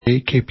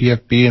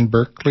KPFB in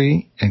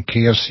Berkeley and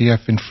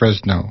KFCF in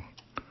Fresno.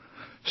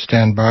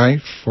 Stand by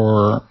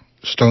for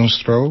Stone's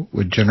Throw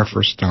with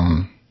Jennifer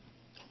Stone.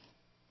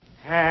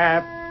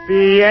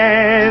 Happy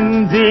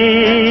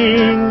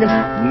ending,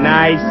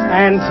 nice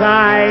and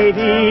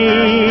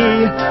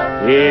tidy.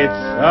 It's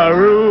a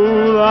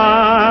rule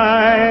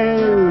I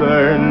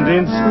learned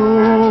in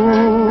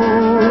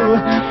school.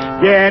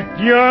 Get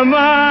your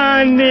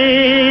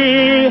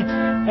money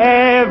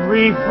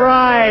every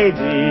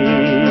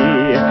Friday.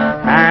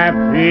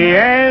 Happy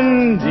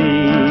endings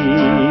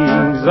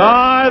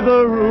are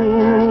the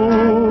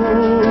rule.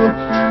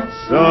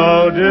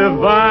 So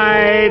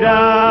divide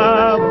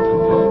up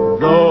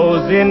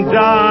those in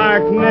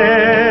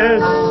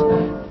darkness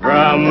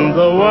from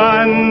the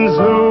ones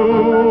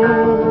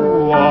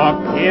who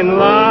walk in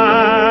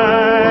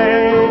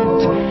light.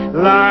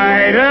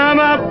 Light 'em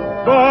up,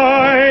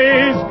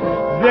 boys,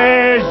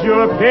 there's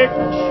your picture.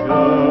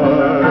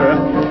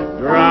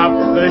 Drop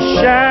the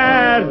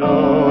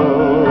shadows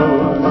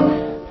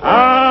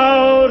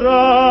out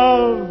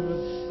of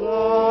sight.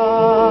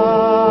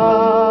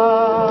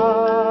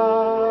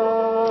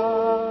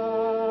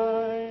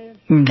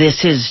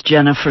 This is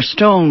Jennifer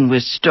Stone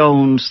with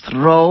Stone's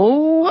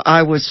Throw.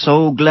 I was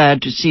so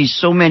glad to see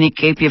so many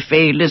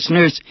KPFA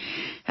listeners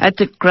at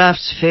the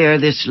crafts fair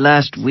this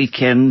last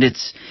weekend.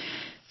 It's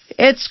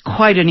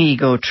quite an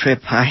ego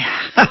trip.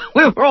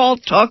 We were all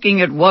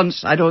talking at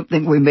once. I don't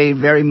think we made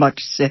very much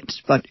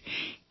sense, but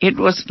it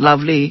was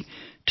lovely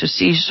to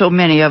see so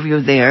many of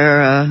you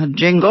there.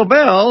 Jingle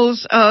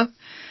bells.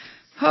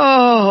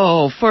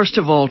 First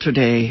of all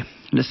today,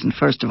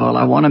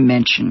 I want to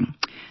mention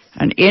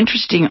an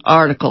interesting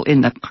article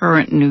in the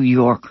current New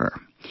Yorker.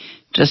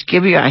 Just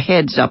give you a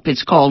heads up.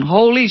 It's called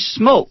Holy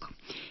Smoke.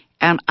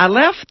 And I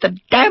left the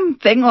damn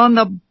thing on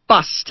the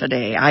bus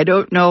today. I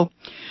don't know.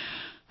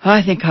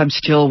 I think I'm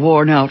still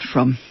worn out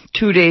from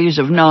 2 days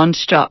of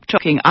nonstop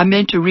talking. I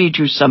meant to read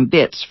you some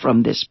bits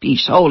from this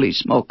piece, Holy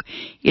Smoke.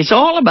 It's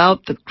all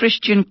about the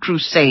Christian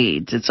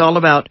Crusades. It's all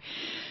about,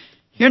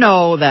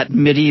 that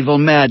medieval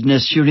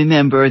madness. You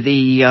remember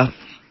the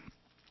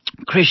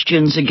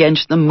Christians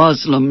against the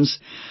Muslims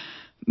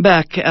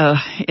back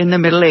in the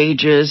Middle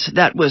Ages.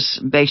 That was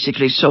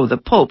basically so the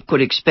Pope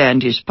could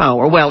expand his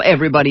power. Well,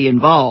 everybody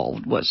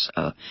involved was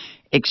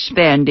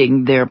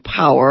expanding their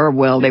power.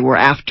 Well, they were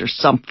after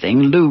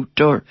something, loot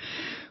or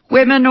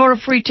women or a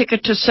free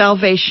ticket to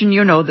salvation.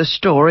 You know the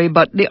story,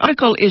 but the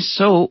article is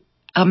so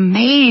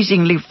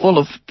amazingly full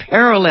of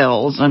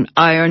parallels and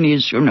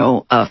ironies,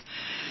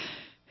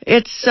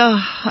 It's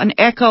an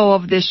echo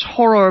of this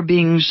horror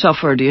being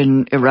suffered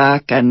in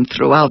Iraq and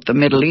throughout the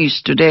Middle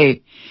East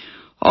today.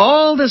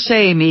 All the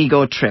same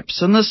ego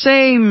trips and the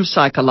same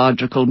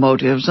psychological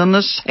motives and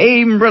the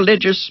same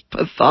religious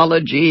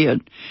pathology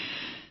and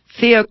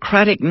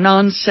theocratic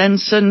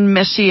nonsense and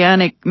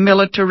messianic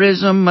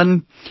militarism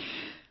and...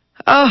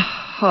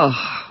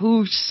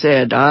 who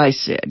said? I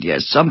said.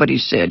 Yes, somebody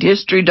said.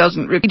 History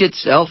doesn't repeat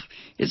itself.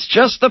 It's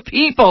just the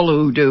people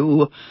who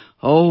do.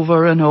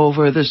 Over and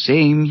over the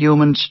same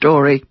human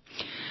story.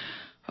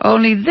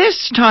 Only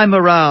this time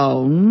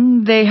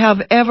around, they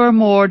have ever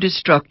more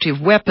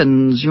destructive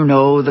weapons,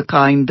 the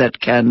kind that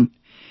can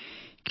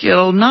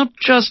kill not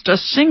just a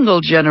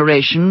single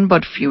generation,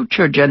 but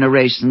future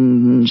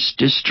generations,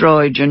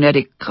 destroy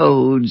genetic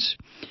codes,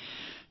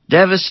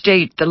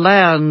 devastate the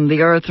land,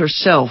 the earth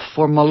herself,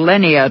 for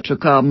millennia to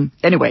come.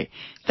 Anyway,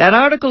 that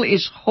article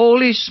is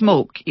Holy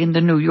Smoke in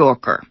the New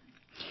Yorker.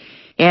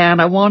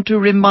 And I want to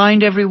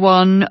remind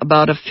everyone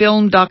about a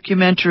film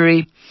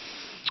documentary.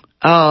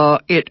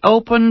 It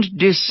opened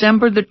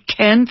December the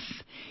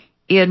 10th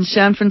in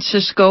San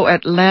Francisco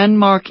at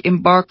Landmark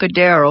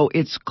Embarcadero.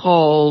 It's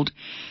called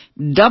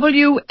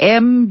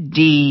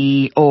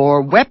WMD,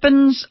 or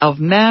Weapons of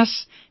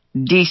Mass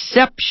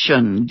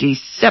Deception.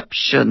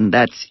 Deception,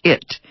 that's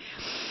it.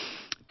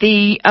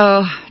 The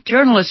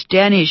journalist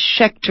Danny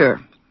Schechter,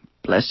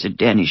 blessed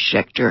Danny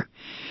Schechter,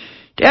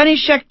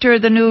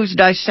 the news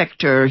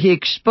dissector, he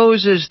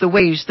exposes the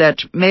ways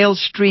that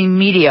mainstream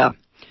media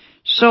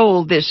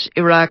sold this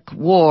Iraq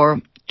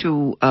war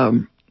to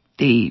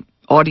the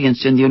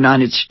audience in the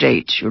United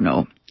States,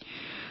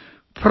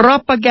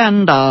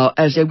 Propaganda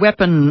as a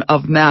weapon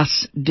of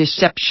mass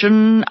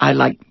deception. I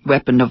like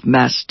weapon of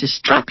mass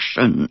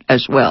destruction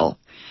as well.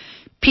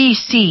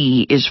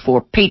 PC is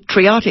for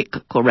patriotic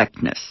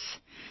correctness.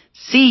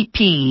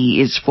 CP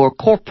is for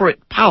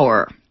corporate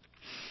power.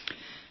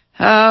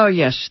 Oh,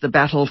 yes, the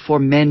battle for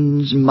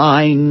men's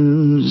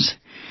minds.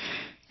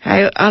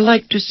 I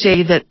like to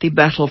say that the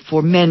battle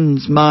for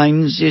men's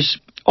minds is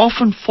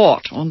often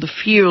fought on the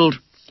field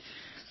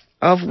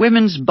of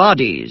women's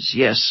bodies.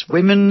 Yes,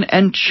 women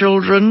and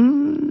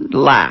children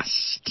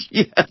last.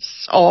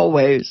 Yes,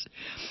 always.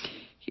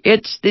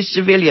 It's the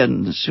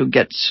civilians who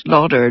get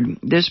slaughtered.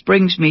 This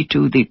brings me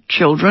to the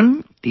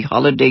children, the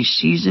holiday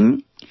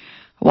season.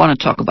 I want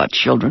to talk about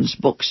children's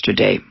books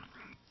today.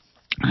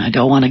 I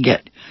don't want to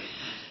get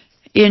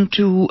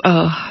into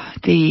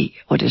the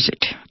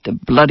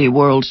bloody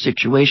world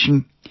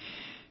situation,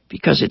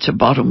 because it's a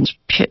bottomless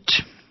pit.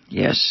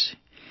 Yes.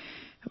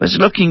 I was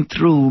looking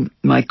through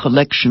my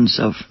collections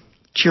of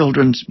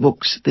children's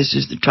books. This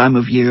is the time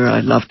of year I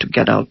love to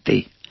get out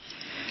the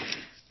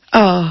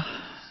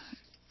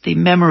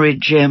memory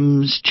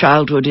gems.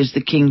 Childhood is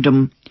the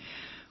kingdom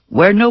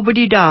where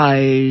nobody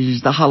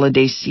dies, the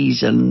holiday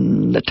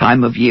season, the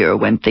time of year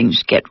when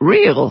things get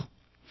real.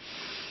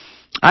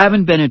 I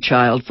haven't been a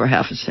child for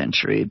half a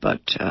century,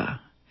 but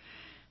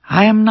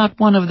I am not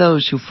one of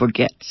those who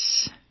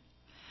forgets.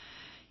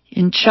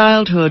 In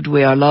childhood,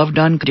 we are loved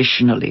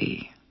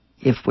unconditionally,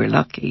 if we're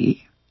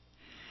lucky.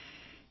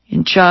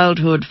 In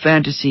childhood,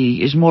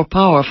 fantasy is more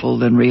powerful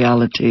than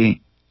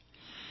reality.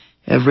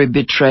 Every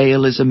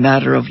betrayal is a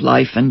matter of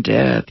life and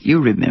death,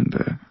 you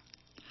remember.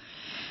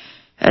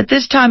 At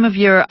this time of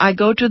year, I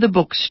go to the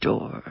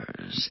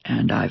bookstores,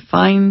 and I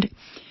find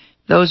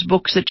those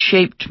books that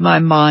shaped my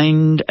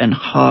mind and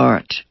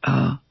heart.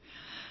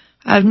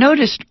 I've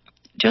noticed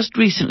just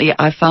recently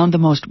I found the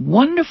most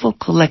wonderful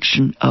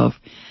collection of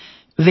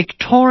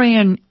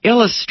Victorian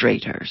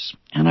illustrators,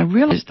 and I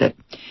realized that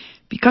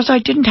because I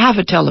didn't have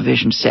a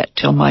television set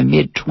till my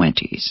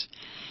mid-20s,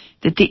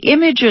 that the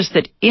images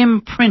that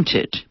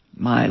imprinted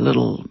my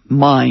little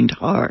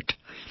mind-heart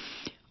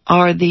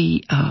are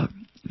the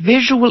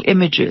visual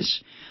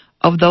images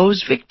of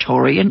those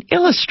Victorian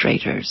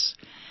illustrators.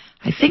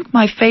 I think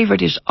my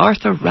favorite is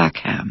Arthur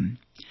Rackham.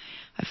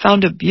 I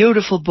found a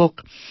beautiful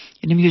book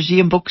in a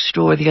museum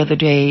bookstore the other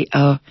day.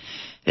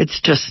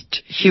 It's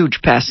just huge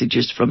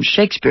passages from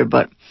Shakespeare,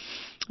 but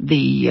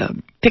the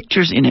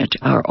pictures in it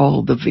are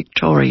all the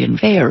Victorian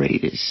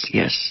fairies.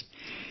 Yes,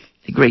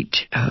 the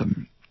great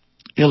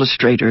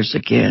illustrators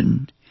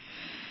again.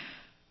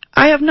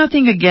 I have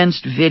nothing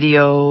against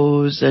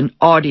videos and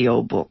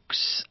audio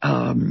books.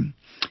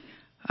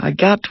 I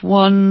got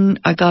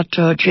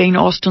Jane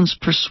Austen's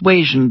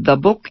Persuasion, the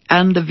book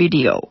and the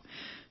video,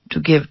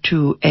 to give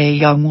to a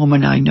young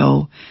woman I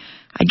know.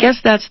 I guess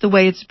that's the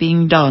way it's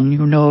being done.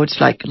 You know, it's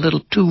like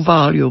little 2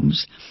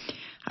 volumes.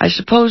 I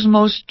suppose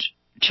most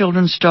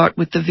children start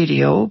with the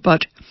video,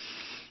 but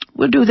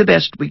we'll do the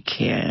best we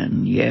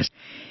can, yes.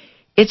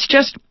 It's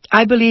just,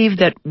 I believe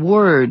that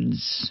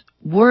words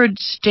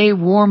stay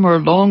warmer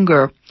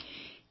longer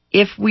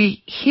if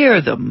we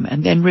hear them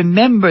and then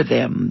remember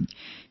them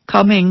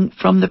coming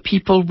from the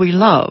people we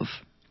love.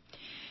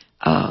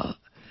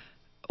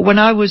 When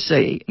I was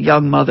a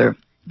young mother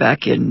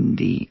back in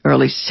the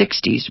early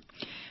 60s,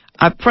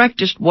 I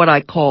practiced what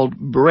I called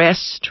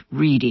breast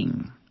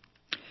reading.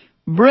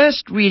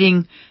 Breast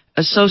reading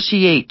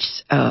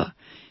associates the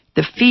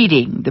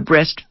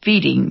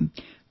breastfeeding,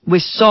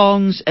 with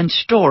songs and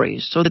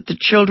stories so that the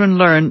children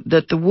learn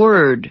that the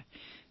word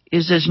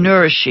is as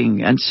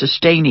nourishing and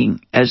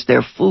sustaining as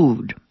their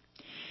food.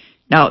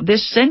 Now,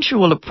 this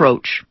sensual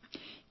approach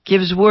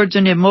gives words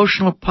an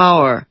emotional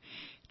power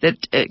that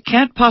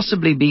can't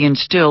possibly be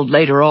instilled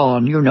later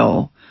on, you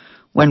know,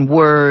 when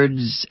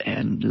words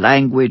and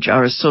language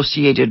are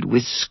associated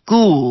with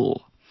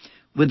school,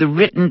 with the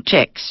written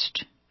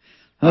text,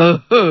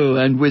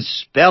 and with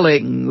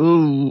spelling.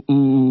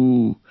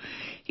 Ooh.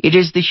 It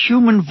is the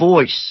human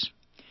voice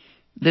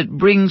that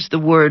brings the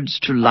words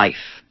to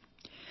life.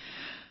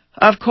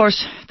 Of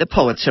course, the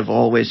poets have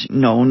always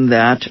known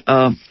that.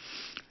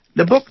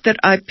 The book that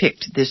I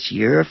picked this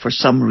year, for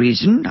some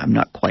reason, I'm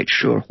not quite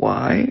sure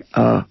why,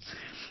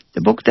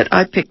 the book that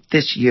I picked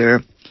this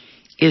year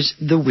is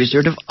The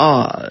Wizard of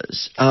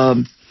Oz.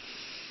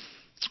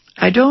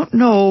 I don't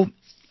know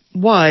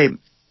why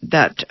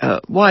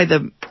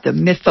the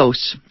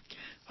mythos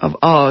of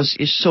Oz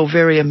is so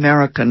very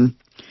American,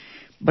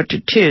 but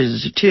it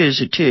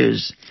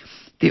is.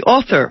 The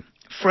author,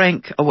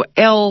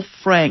 L.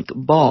 Frank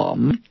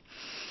Baum,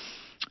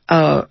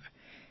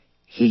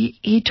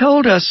 he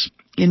told us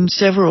in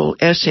several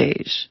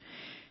essays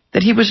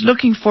that he was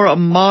looking for a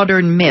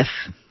modern myth.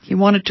 He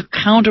wanted to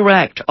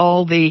counteract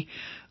all the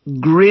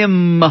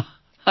grim,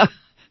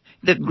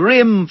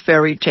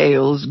 fairy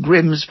tales,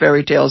 Grimm's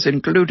fairy tales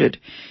included,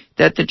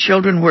 that the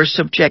children were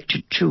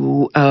subjected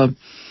to,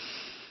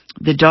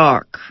 the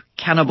dark,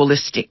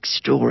 cannibalistic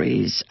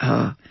stories,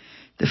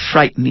 the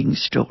frightening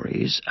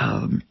stories.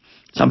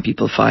 Some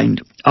people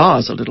find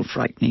Oz a little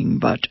frightening,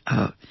 but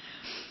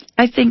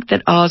I think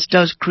that Oz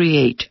does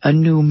create a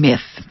new myth,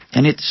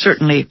 and it's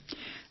certainly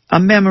a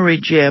memory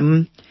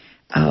gem,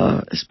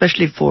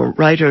 especially for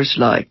writers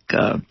like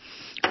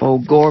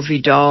Gore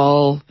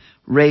Vidal,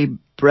 Ray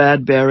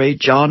Bradbury,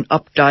 John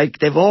Updike.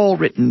 They've all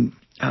written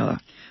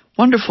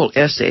wonderful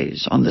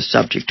essays on the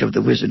subject of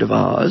The Wizard of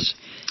Oz.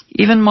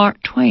 Even Mark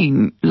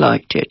Twain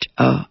liked it.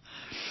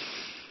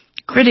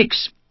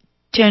 Critics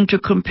tend to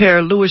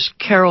compare Lewis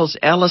Carroll's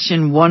Alice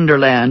in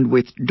Wonderland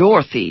with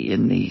Dorothy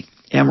in the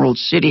Emerald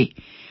City.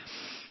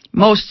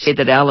 Most say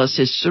that Alice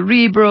is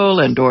cerebral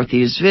and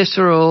Dorothy is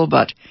visceral,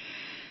 but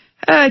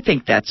I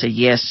think that's a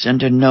yes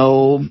and a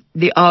no.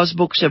 The Oz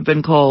books have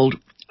been called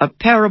a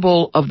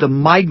parable of the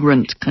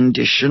migrant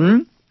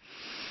condition.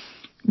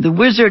 The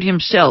wizard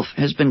himself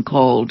has been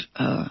called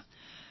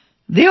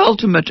the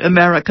ultimate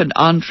American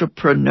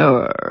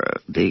entrepreneur,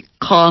 the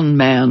con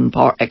man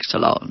par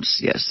excellence,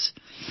 yes.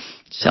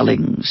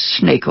 selling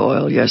snake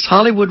oil. Yes,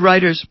 Hollywood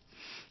writers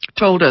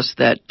told us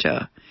that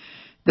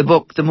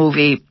the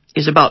movie,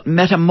 is about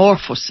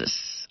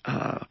metamorphosis,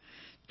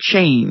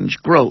 change,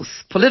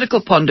 growth.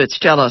 Political pundits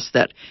tell us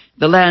that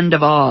the land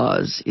of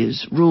Oz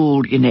is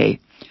ruled in a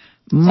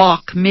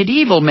mock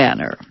medieval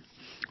manner,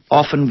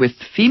 often with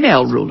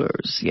female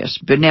rulers, yes,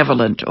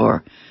 benevolent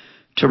or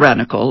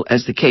tyrannical,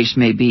 as the case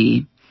may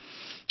be.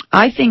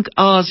 I think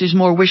Oz is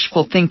more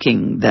wishful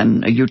thinking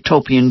than a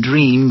utopian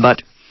dream,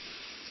 but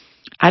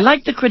I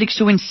like the critics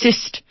who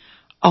insist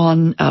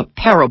on a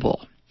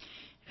parable.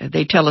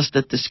 They tell us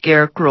that the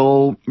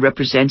scarecrow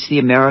represents the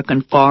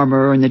American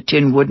farmer and the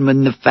Tin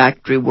Woodman the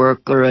factory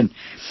worker. And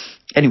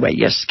anyway,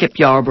 yes, Skip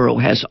Yarborough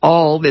has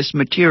all this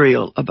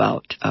material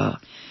about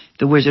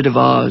the Wizard of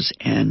Oz,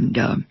 and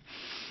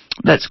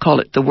let's call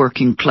it the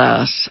working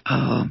class.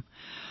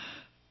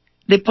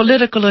 The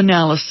political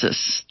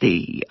analysis,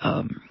 the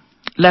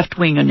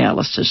left-wing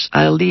analysis,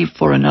 I'll leave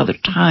for another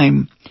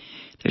time.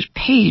 There's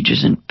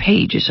pages and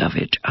pages of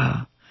it.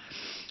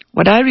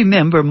 What I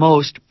remember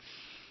most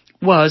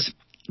was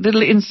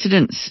little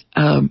incidents.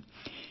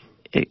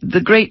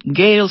 The great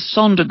Gail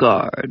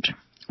Sondergaard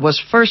was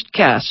first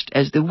cast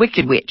as the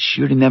Wicked Witch.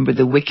 You remember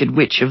the Wicked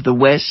Witch of the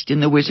West in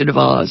The Wizard of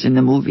Oz in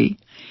the movie.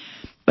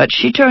 But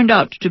she turned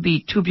out to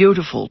be too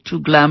beautiful, too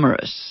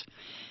glamorous.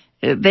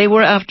 They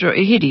were after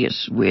a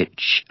hideous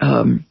witch.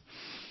 So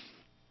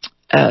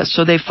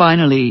they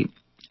finally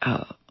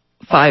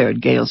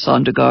fired Gail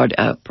Sondergaard,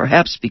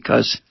 perhaps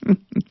because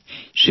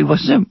she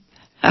was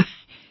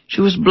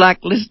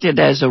blacklisted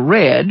as a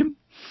red.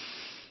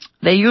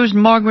 They used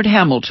Margaret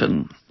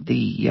Hamilton,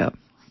 the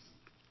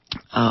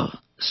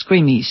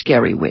screamy,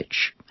 scary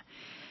witch.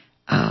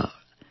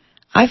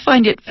 I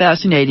find it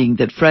fascinating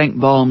that Frank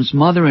Baum's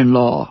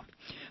mother-in-law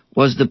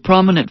was the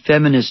prominent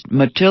feminist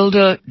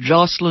Matilda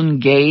Jocelyn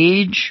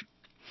Gage.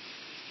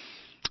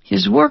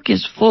 His work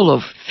is full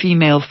of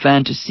female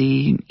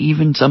fantasy,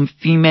 even some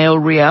female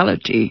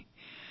reality.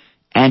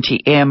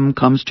 Auntie M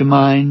comes to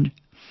mind.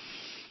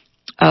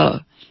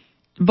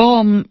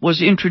 Baum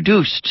was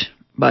introduced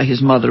by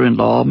his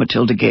mother-in-law,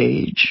 Matilda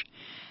Gage,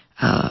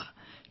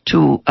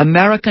 to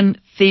American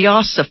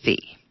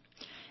Theosophy.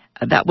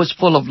 That was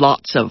full of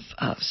lots of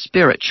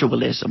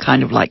spiritualism,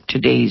 kind of like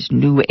today's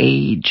New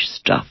Age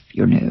stuff,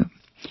 you know.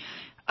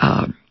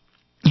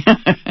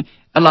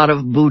 A lot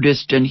of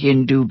Buddhist and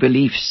Hindu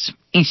beliefs,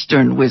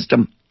 Eastern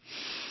wisdom.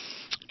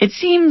 It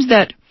seems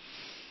that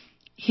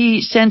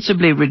he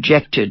sensibly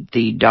rejected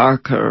the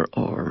darker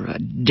or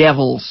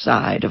devil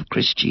side of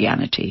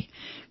Christianity.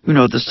 You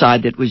know, the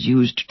side that was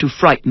used to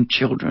frighten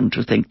children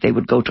to think they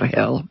would go to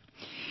hell.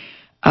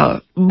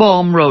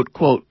 Baum wrote,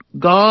 quote,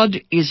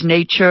 "God is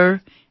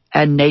nature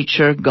and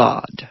nature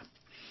God."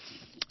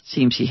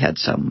 Seems he had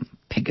some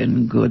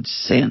pagan good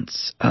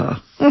sense.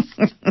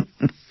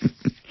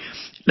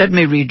 Let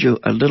me read you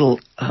a little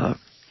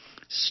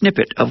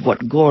snippet of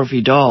what Gore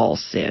Vidal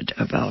said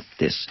about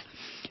this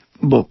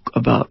book,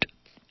 about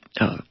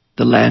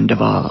the Land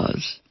of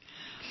Oz.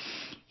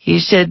 He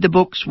said the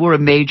books were a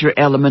major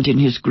element in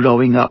his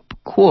growing up.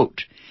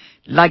 Quote,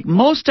 "Like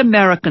most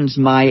Americans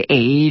my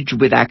age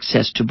with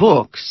access to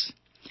books,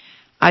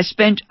 I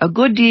spent a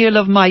good deal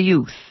of my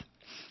youth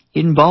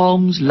in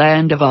Baum's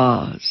Land of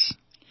Oz.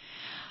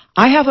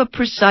 I have a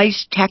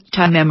precise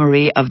tactile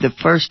memory of the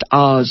first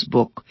Oz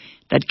book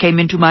that came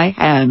into my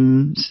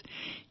hands,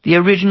 the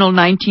original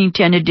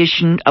 1910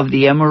 edition of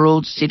The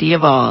Emerald City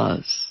of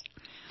Oz.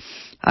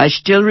 I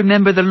still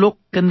remember the look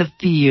and the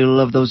feel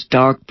of those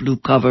dark blue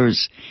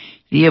covers,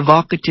 the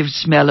evocative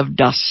smell of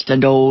dust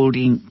and old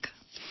ink.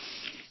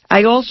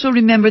 I also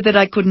remember that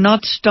I could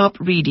not stop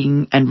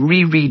reading and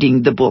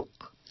rereading the book.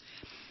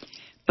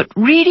 But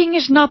reading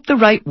is not the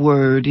right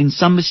word. In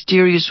some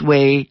mysterious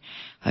way,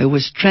 I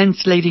was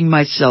translating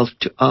myself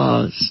to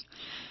Oz,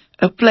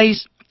 a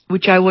place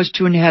which I was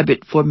to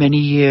inhabit for many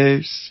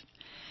years.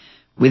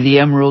 With the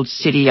Emerald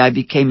City, I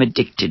became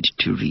addicted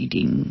to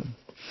reading."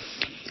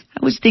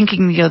 I was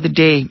thinking the other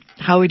day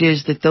how it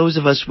is that those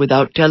of us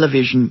without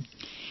television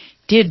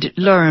did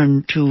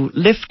learn to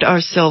lift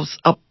ourselves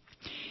up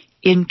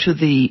into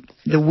the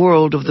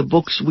world of the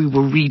books we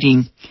were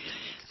reading.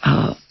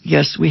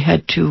 Yes, we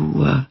had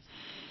to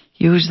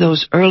use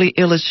those early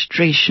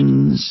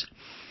illustrations.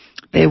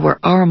 They were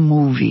our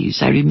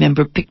movies. I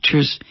remember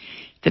pictures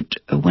that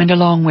went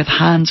along with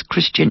Hans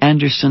Christian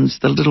Andersen's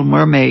The Little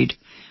Mermaid,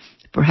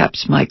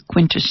 perhaps my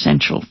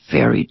quintessential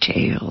fairy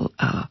tale.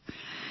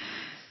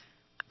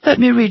 Let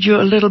me read you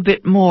a little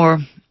bit more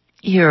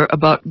here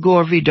about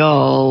Gore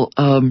Vidal.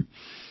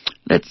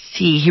 Let's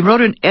see. He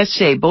wrote an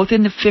essay both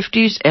in the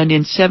 50s and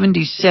in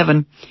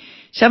 77.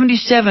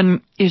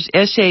 77, his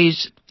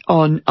essays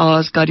on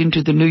Oz got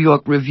into the New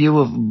York Review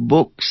of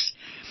Books.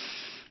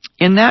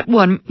 In that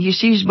one, he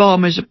sees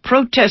Baum as a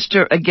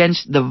protester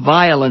against the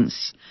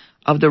violence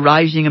of the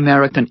rising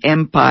American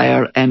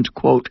empire and,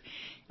 quote,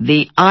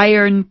 "the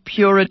Iron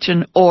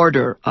Puritan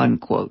Order,"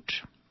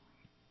 unquote.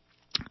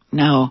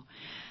 Now,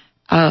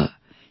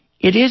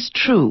 it is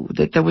true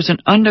that there was an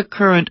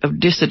undercurrent of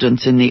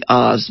dissidence in the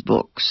Oz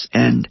books,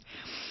 and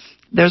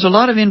there's a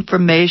lot of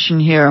information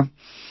here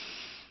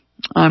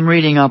I'm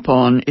reading up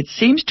on. It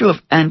seems to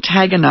have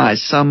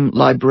antagonized some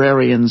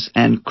librarians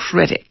and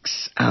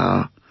critics.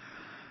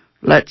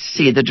 Let's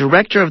see. The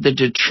director of the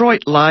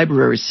Detroit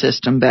Library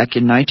System back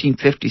in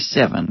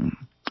 1957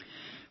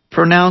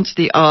 pronounced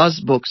the Oz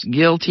books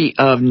guilty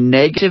of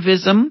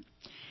negativism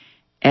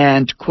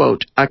and,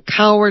 quote, a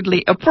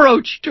cowardly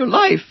approach to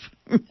life.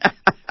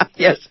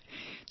 Yes.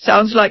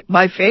 Sounds like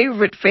my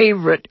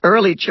favorite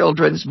early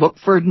children's book,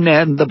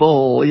 Ferdinand the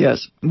Bull.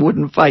 Yes,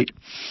 wouldn't fight.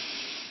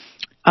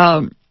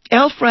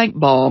 L. Frank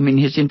Baum, in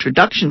his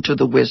introduction to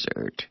The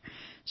Wizard,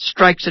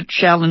 strikes a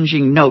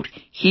challenging note.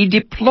 He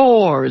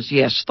deplores,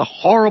 yes, the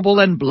horrible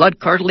and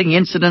blood-curdling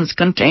incidents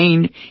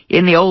contained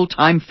in the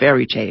old-time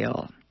fairy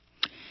tale.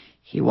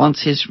 He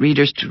wants his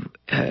readers to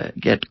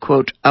get,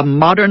 quote, a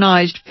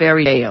modernized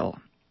fairy tale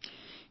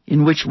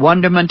in which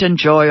wonderment and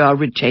joy are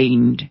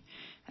retained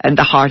and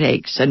the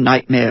heartaches and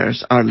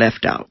nightmares are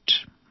left out.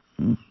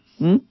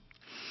 Mm-hmm.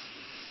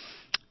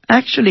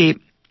 Actually,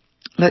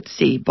 let's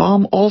see,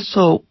 Baum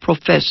also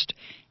professed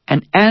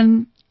an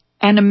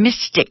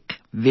animistic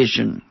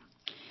vision.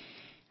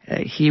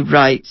 He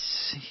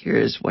writes,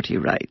 here's what he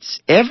writes: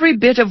 every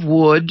bit of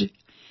wood,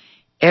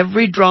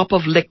 every drop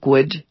of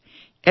liquid,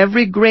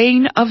 every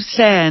grain of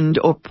sand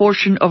or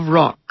portion of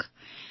rock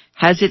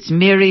has its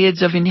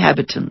myriads of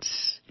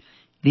inhabitants.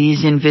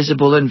 These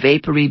invisible and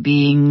vapory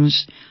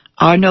beings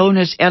are known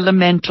as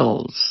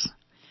elementals.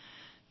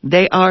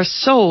 They are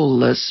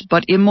soulless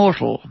but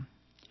immortal,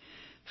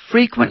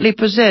 frequently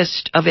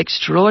possessed of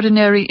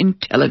extraordinary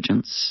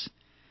intelligence,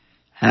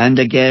 and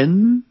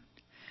again,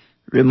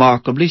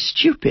 remarkably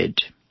stupid.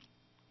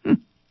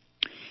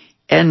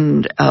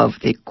 End of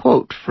the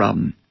quote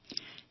from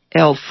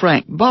L.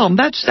 Frank Baum.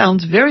 That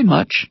sounds very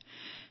much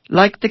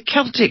like the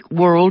Celtic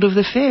world of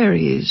the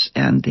fairies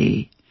and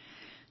the,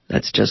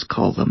 let's just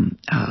call them,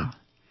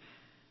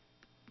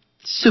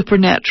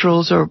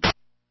 supernaturals or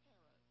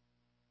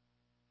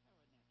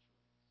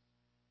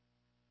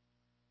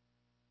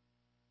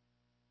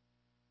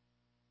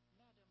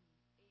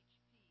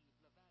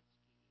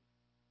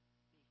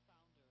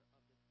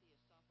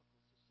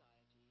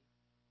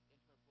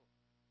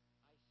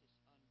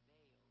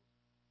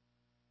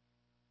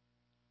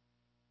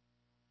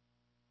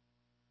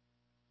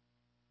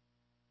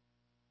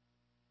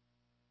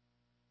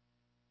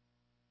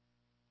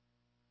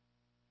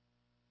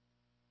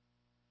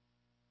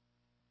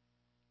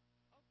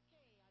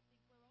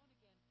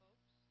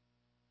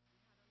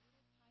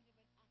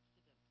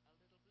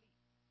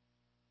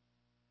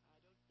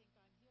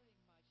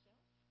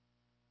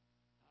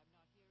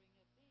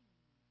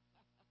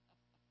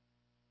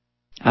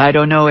I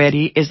don't know,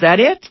 Eddie. Is that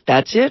it?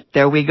 That's it.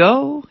 There we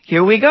go.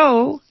 Here we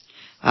go.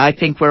 I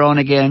think we're on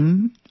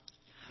again.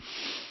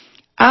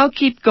 I'll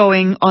keep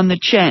going on the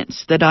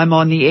chance that I'm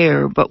on the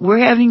air, but we're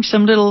having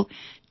some little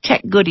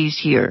tech goodies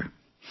here.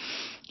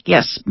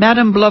 Yes,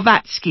 Madame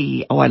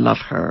Blavatsky. Oh, I love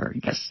her.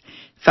 Yes,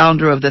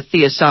 founder of the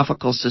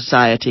Theosophical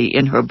Society,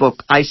 in her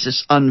book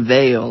Isis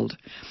Unveiled,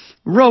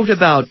 wrote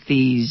about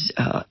these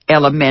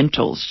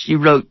elementals. She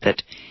wrote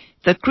that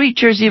the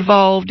creatures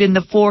evolved in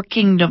the four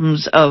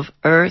kingdoms of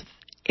earth,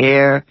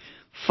 air,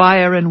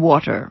 fire, and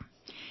water.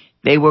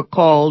 They were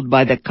called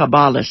by the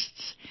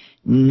Kabbalists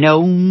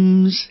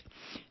gnomes,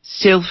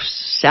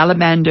 sylphs,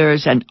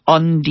 salamanders, and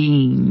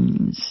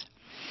undines.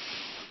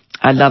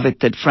 I love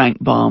it that Frank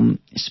Baum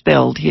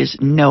spelled his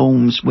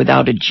gnomes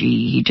without a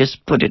G. He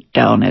just put it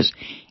down as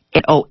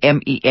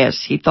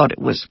N-O-M-E-S. He thought it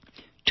was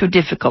too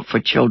difficult for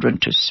children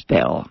to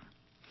spell.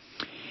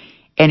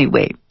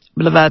 Anyway,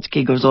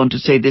 Blavatsky goes on to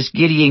say this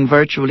giddying,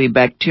 virtually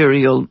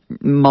bacterial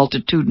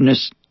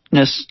multitudinousness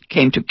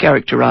came to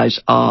characterize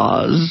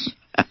Oz.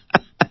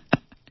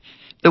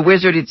 The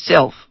wizard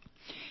itself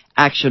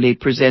actually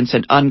presents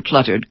an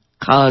uncluttered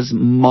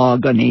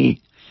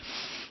cosmogony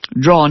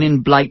drawn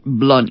in bright,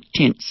 blunt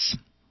tints.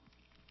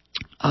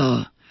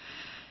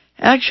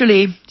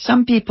 Actually,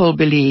 some people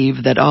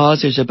believe that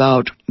Oz is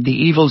about the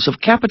evils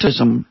of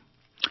capitalism.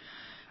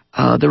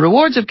 The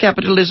rewards of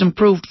capitalism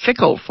proved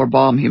fickle for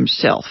Baum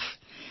himself.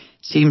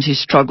 Seems he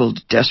struggled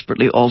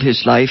desperately all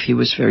his life. He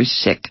was very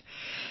sick.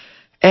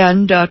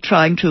 And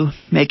trying to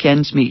make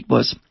ends meet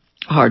was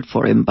hard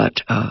for him,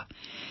 but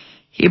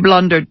he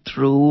blundered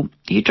through.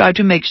 He tried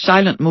to make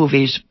silent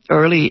movies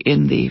early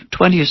in the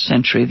 20th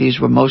century. These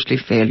were mostly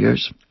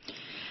failures.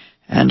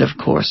 And, of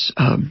course,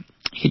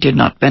 he did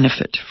not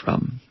benefit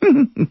from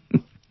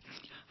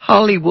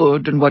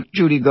Hollywood and what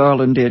Judy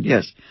Garland did,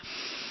 yes.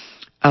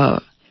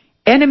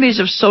 Enemies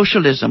of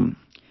socialism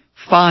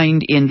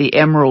find in The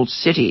Emerald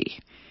City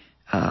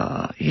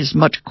his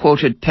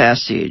much-quoted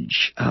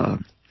passage,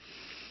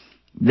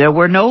 there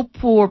were no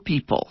poor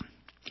people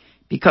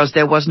because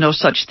there was no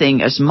such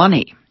thing as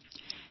money,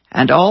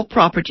 and all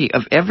property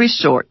of every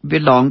sort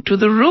belonged to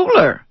the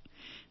ruler.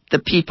 The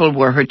people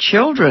were her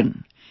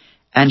children,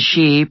 and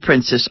she,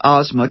 Princess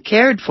Ozma,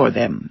 cared for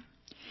them.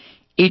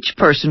 Each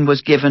person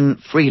was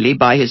given freely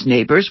by his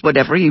neighbors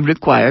whatever he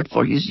required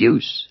for his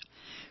use,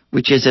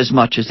 which is as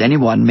much as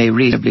anyone may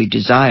reasonably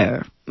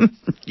desire.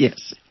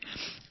 Yes.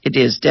 it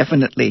is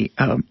definitely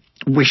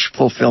wish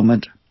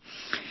fulfillment.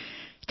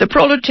 The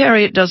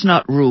proletariat does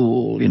not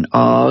rule in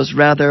Oz.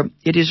 Rather,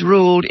 it is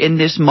ruled in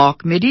this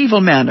mock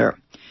medieval manner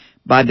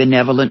by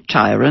benevolent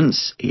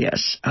tyrants.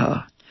 Yes,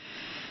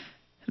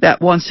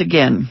 that once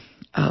again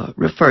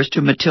refers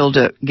to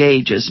Matilda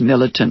Gage's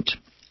militant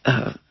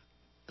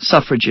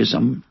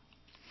suffragism.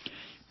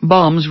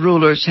 Baum's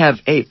rulers have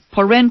a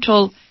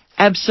parental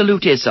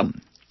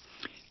absolutism.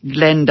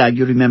 Glenda,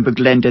 you remember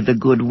Glenda the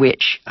Good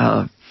Witch.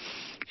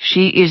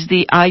 She is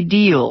the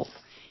ideal,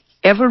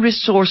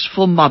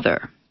 ever-resourceful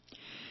mother.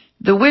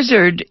 The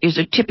wizard is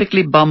a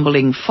typically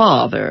bumbling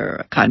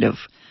father, a kind of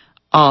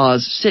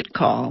Oz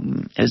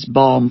sitcom, as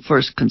Baum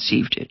first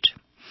conceived it.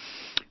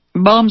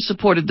 Baum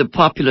supported the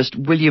populist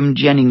William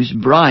Jennings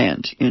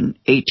Bryant in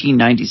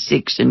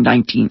 1896 and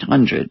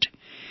 1900,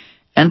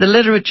 and the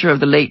literature of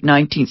the late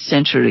 19th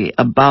century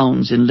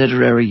abounds in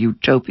literary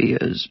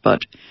utopias, but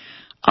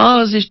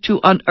Oz is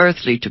too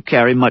unearthly to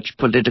carry much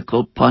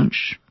political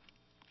punch.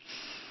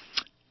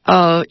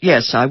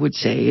 Yes, I would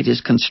say it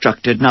is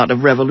constructed not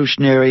of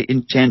revolutionary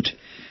intent,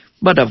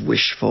 but of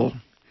wishful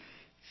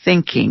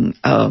thinking.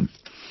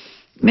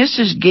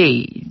 Mrs.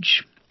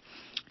 Gage,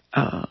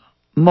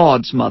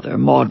 Maud's mother,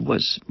 Maud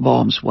was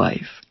Baum's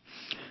wife,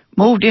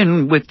 moved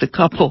in with the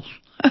couple.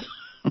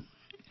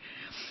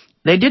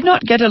 They did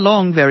not get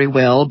along very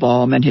well,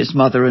 Baum and his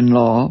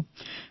mother-in-law,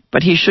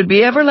 but he should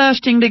be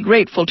everlastingly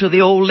grateful to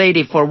the old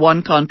lady for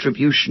one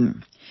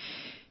contribution.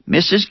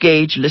 Mrs.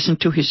 Gage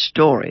listened to his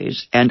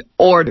stories and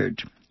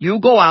ordered, "You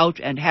go out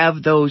and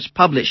have those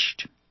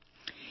published."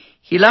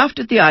 He laughed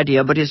at the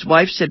idea, but his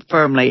wife said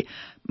firmly,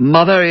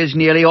 "Mother is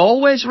nearly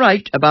always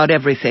right about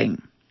everything."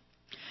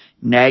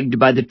 Nagged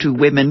by the two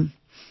women,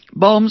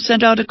 Baum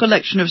sent out a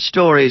collection of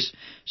stories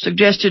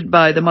suggested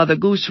by the Mother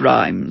Goose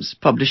Rhymes,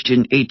 published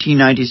in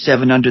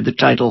 1897 under the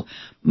title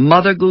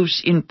Mother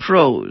Goose in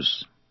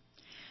Prose.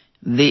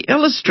 The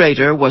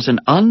illustrator was an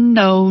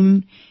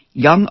unknown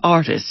young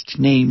artist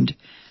named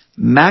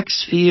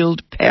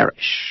Maxfield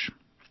Parrish.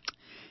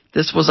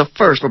 This was a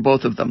first for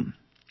both of them.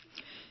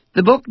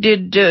 The book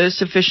did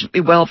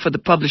sufficiently well for the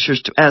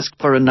publishers to ask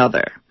for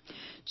another,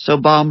 so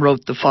Baum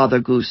wrote the Father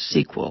Goose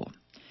sequel.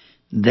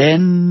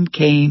 Then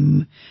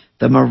came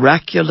the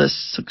miraculous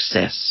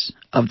success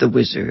of The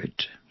Wizard.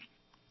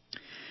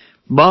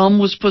 Baum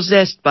was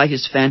possessed by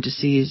his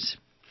fantasies.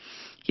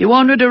 He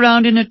wandered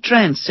around in a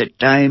trance at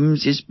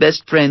times. His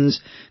best friends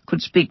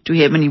could speak to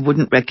him and he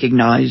wouldn't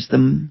recognize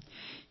them.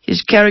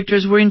 His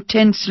characters were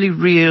intensely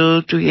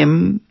real to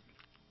him.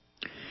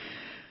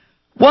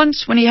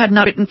 Once, when he had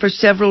not written for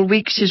several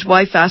weeks, his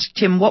wife asked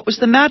him, "What was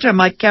the matter?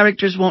 My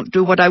characters won't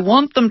do what I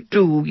want them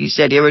to," he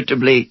said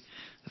irritably.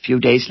 A few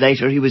days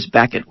later, he was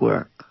back at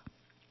work.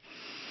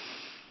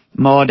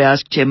 Maud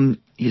asked him,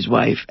 his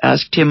wife,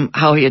 asked him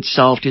how he had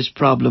solved his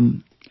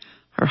problem.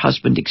 Her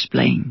husband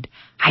explained,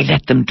 "I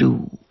let them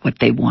do what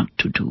they want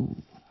to do."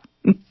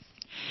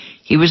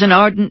 He was an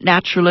ardent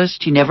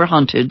naturalist. He never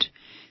hunted,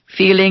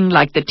 feeling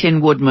like the Tin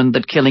Woodman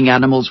that killing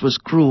animals was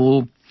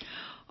cruel.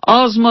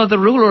 Ozma, the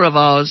ruler of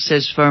Oz,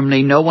 says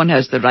firmly, no one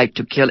has the right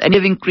to kill any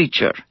living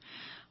creature,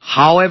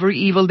 however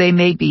evil they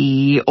may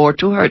be, or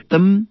to hurt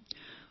them,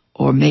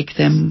 or make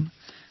them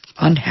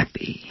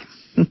unhappy.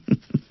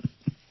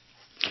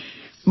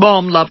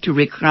 Baum loved to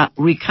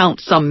recount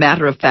some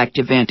matter-of-fact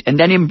event and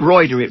then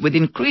embroider it with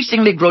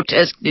increasingly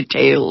grotesque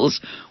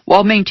details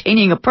while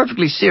maintaining a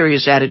perfectly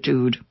serious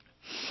attitude.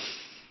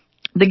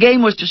 The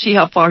game was to see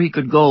how far he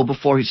could go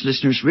before his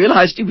listeners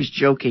realized he was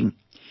joking.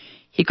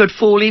 He could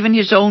fool even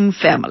his own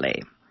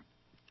family.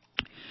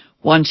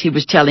 Once he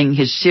was telling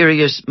his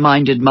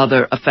serious-minded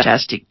mother a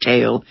fantastic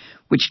tale,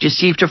 which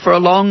deceived her for a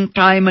long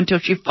time until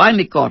she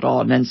finally caught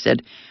on and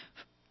said,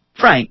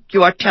 "Frank,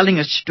 you are telling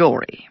a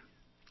story."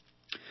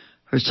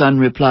 Her son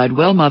replied,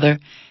 "Well, Mother,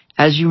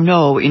 as you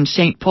know, in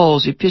St.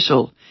 Paul's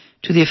epistle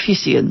to the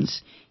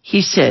Ephesians,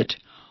 he said,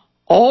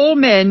 'All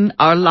men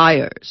are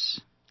liars.'"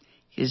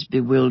 His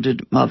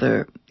bewildered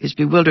mother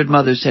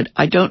said,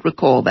 "I don't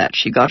recall that."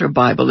 She got her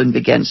Bible and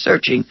began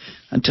searching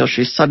until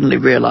she suddenly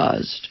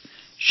realized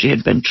she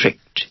had been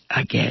tricked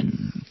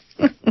again.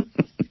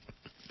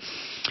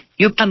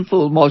 You can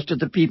fool most of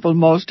the people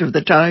most of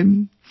the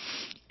time.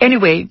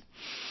 Anyway,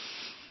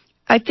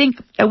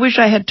 I wish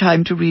I had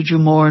time to read you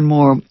more and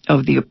more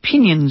of the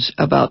opinions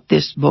about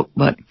this book,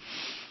 but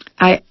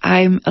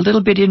I'm a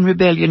little bit in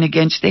rebellion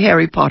against the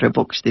Harry Potter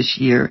books this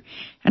year,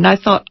 and I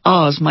thought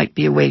Oz might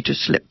be a way to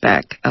slip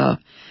back.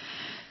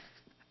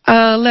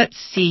 Let's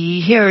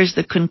see. Here is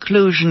the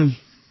conclusion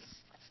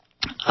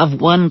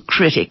of one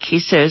critic. He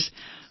says,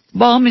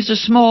 "Baum is a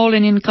small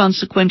and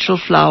inconsequential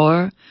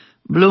flower,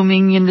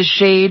 blooming in the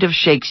shade of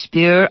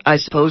Shakespeare. I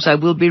suppose I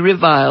will be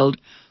reviled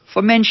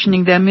for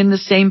mentioning them in the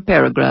same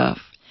paragraph.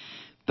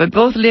 But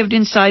both lived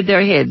inside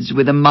their heads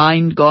with a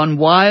mind gone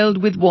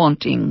wild with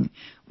wanting,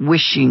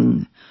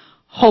 wishing,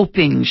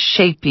 hoping,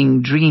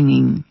 shaping,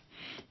 dreaming.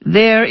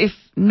 There, if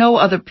no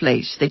other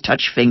place, they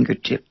touch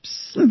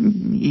fingertips."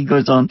 He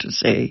goes on to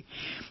say,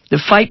 "The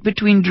fight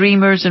between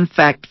dreamers and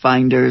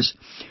fact-finders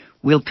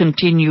will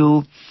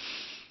continue.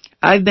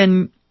 I've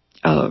been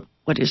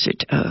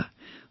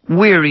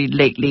wearied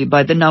lately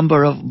by the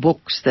number of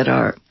books that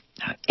are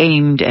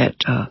aimed at,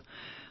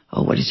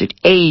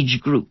 age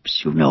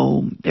groups. You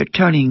know, they're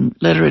turning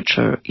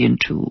literature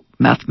into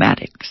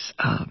mathematics,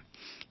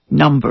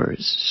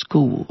 numbers,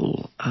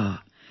 school.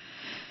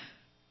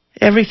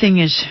 Everything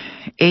is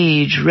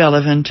age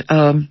relevant.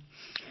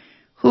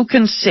 Who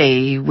can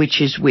say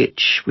which is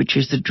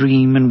the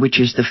dream and which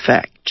is the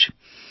fact?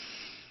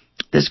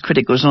 This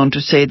critic goes on to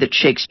say that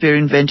Shakespeare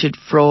invented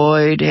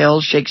Freud. Hell,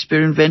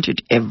 Shakespeare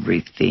invented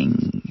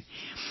everything.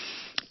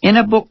 In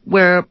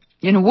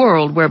a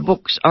world where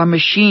books are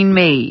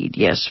machine-made,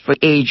 yes, for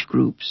age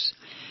groups,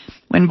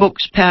 when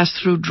books pass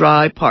through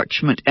dry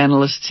parchment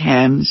analysts'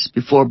 hands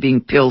before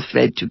being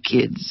pill-fed to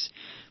kids,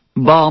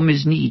 balm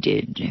is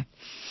needed.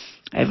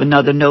 I have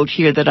another note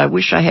here that I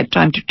wish I had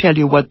time to tell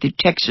you what the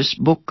Texas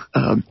book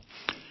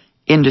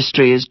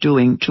industry is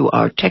doing to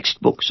our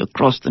textbooks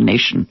across the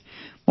nation.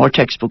 More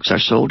textbooks are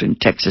sold in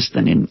Texas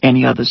than in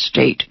any other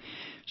state.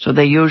 So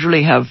they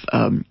usually have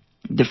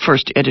the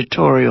first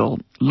editorial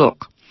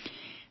look.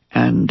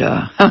 And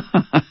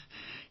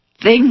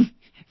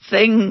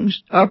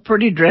things are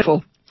pretty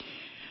dreadful.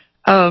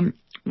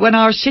 When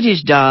our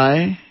cities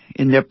die,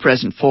 in their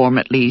present form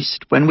at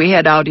least, when we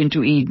head out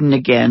into Eden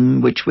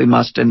again, which we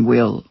must and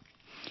will,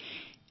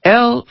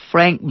 L.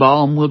 Frank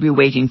Baum will be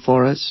waiting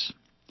for us.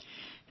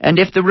 And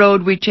if the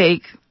road we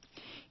take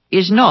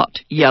is not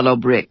yellow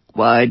brick,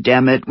 why,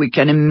 damn it, we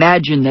can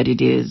imagine that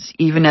it is,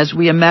 even as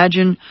we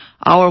imagine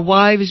our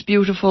wives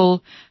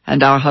beautiful,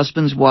 and our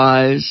husbands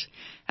wise,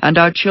 and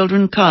our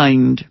children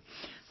kind,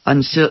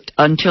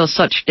 until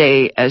such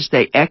day as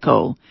they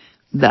echo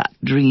that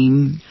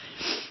dream.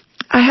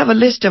 I have a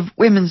list of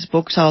women's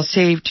books I'll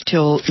save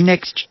till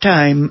next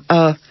time.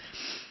 I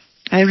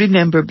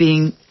remember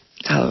being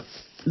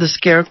the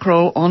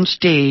Scarecrow on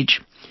stage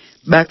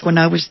back when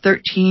I was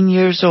 13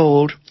 years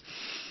old.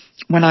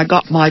 When I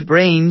got my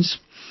brains,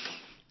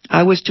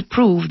 I was to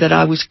prove that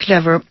I was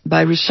clever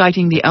by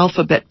reciting the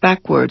alphabet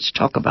backwards.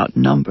 Talk about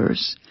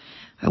numbers.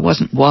 I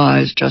wasn't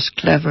wise, just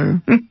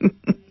clever.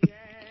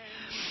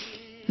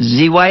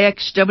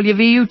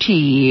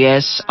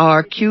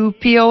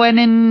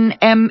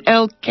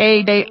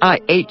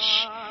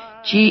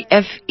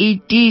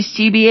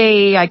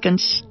 ZYXWVUTSRQPONNMLKDIHGFEDCBA. I can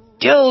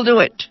still do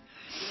it.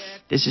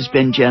 This has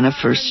been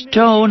Jennifer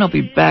Stone. I'll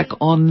be back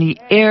on the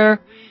air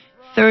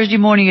Thursday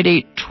morning at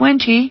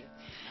 8:20.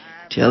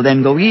 Till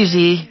then, go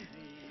easy.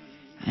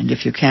 And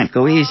if you can't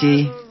go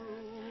easy,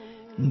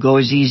 go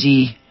as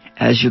easy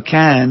as you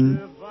can.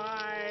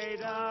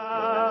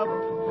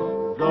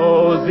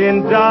 Those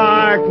in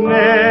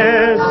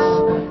darkness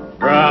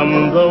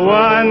from the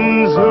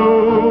ones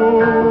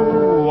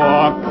who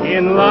walk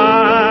in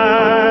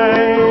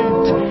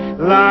light.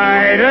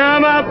 Light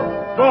 'em up,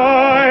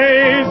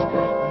 boys.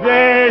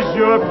 There's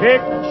your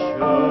picture.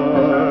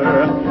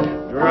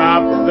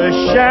 Drop the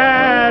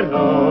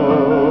shadows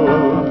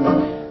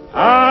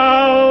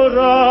out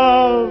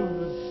of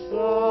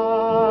sight.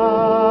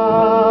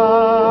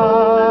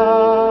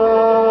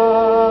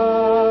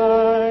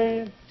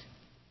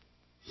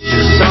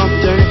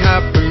 Something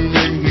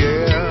happening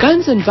here.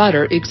 Guns and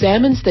Butter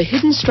examines the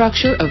hidden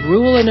structure of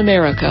rule in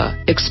America,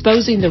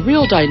 exposing the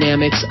real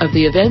dynamics of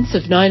the events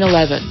of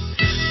 9/11,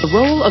 the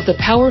role of the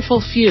powerful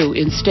few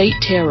in state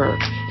terror,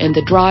 and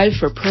the drive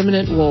for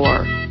permanent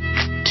war.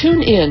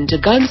 Tune in to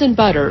Guns and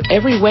Butter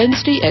every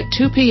Wednesday at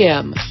 2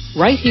 p.m.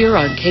 right here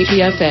on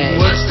KPFA.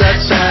 What's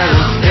that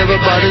sound?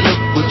 Everybody look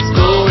what's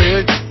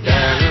going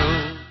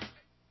down.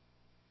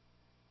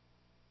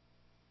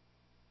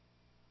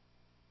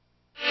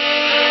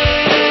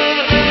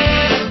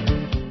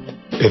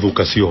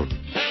 Educación.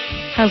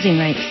 Housing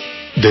rights.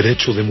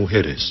 Derecho de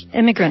mujeres.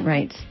 Immigrant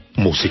rights.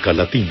 Música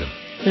latina.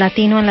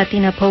 Latino and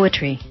Latina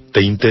poetry.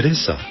 ¿Te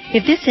interesa?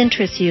 If this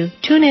interests you,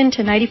 tune in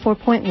to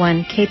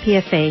 94.1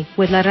 KPFA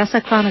with La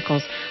Raza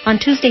Chronicles on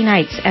Tuesday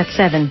nights at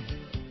 7.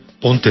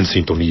 Ponte en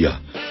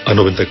sintonía a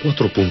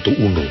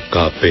 94.1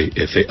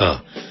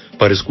 KPFA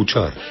para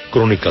escuchar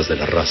Crónicas de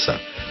la Raza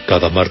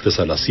cada martes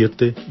a las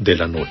 7 de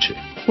la noche.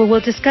 Where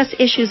we'll discuss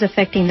issues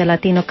affecting the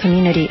Latino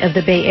community of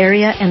the Bay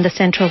Area and the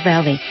Central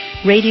Valley.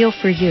 Radio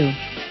for you.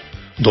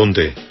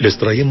 Donde les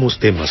traemos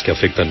temas que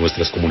afectan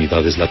nuestras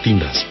comunidades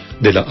latinas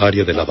de la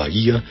área de la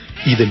Bahía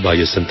y del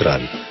Valle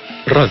Central.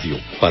 Radio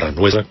para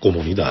nuestra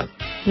comunidad.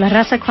 La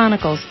Raza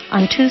Chronicles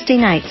on Tuesday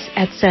nights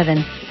at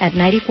 7 at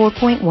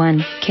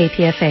 94.1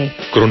 KPFA.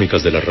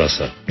 Crónicas de la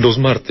Raza, los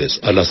martes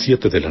a las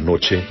 7 de la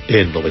noche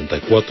en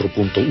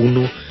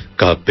 94.1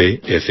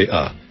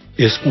 KPFA.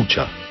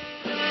 Escucha.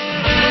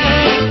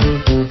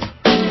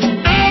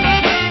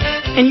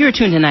 And you're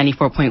tuned to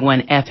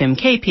 94.1 FM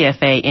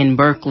KPFA in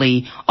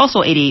Berkeley,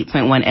 also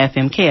 88.1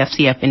 FM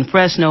KFCF in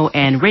Fresno,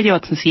 and Radio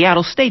X in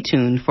Seattle. Stay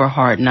tuned for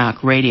Hard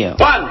Knock Radio.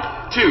 1,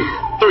 2,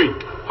 3,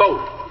 4.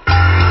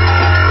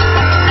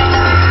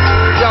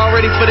 Y'all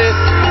ready for this?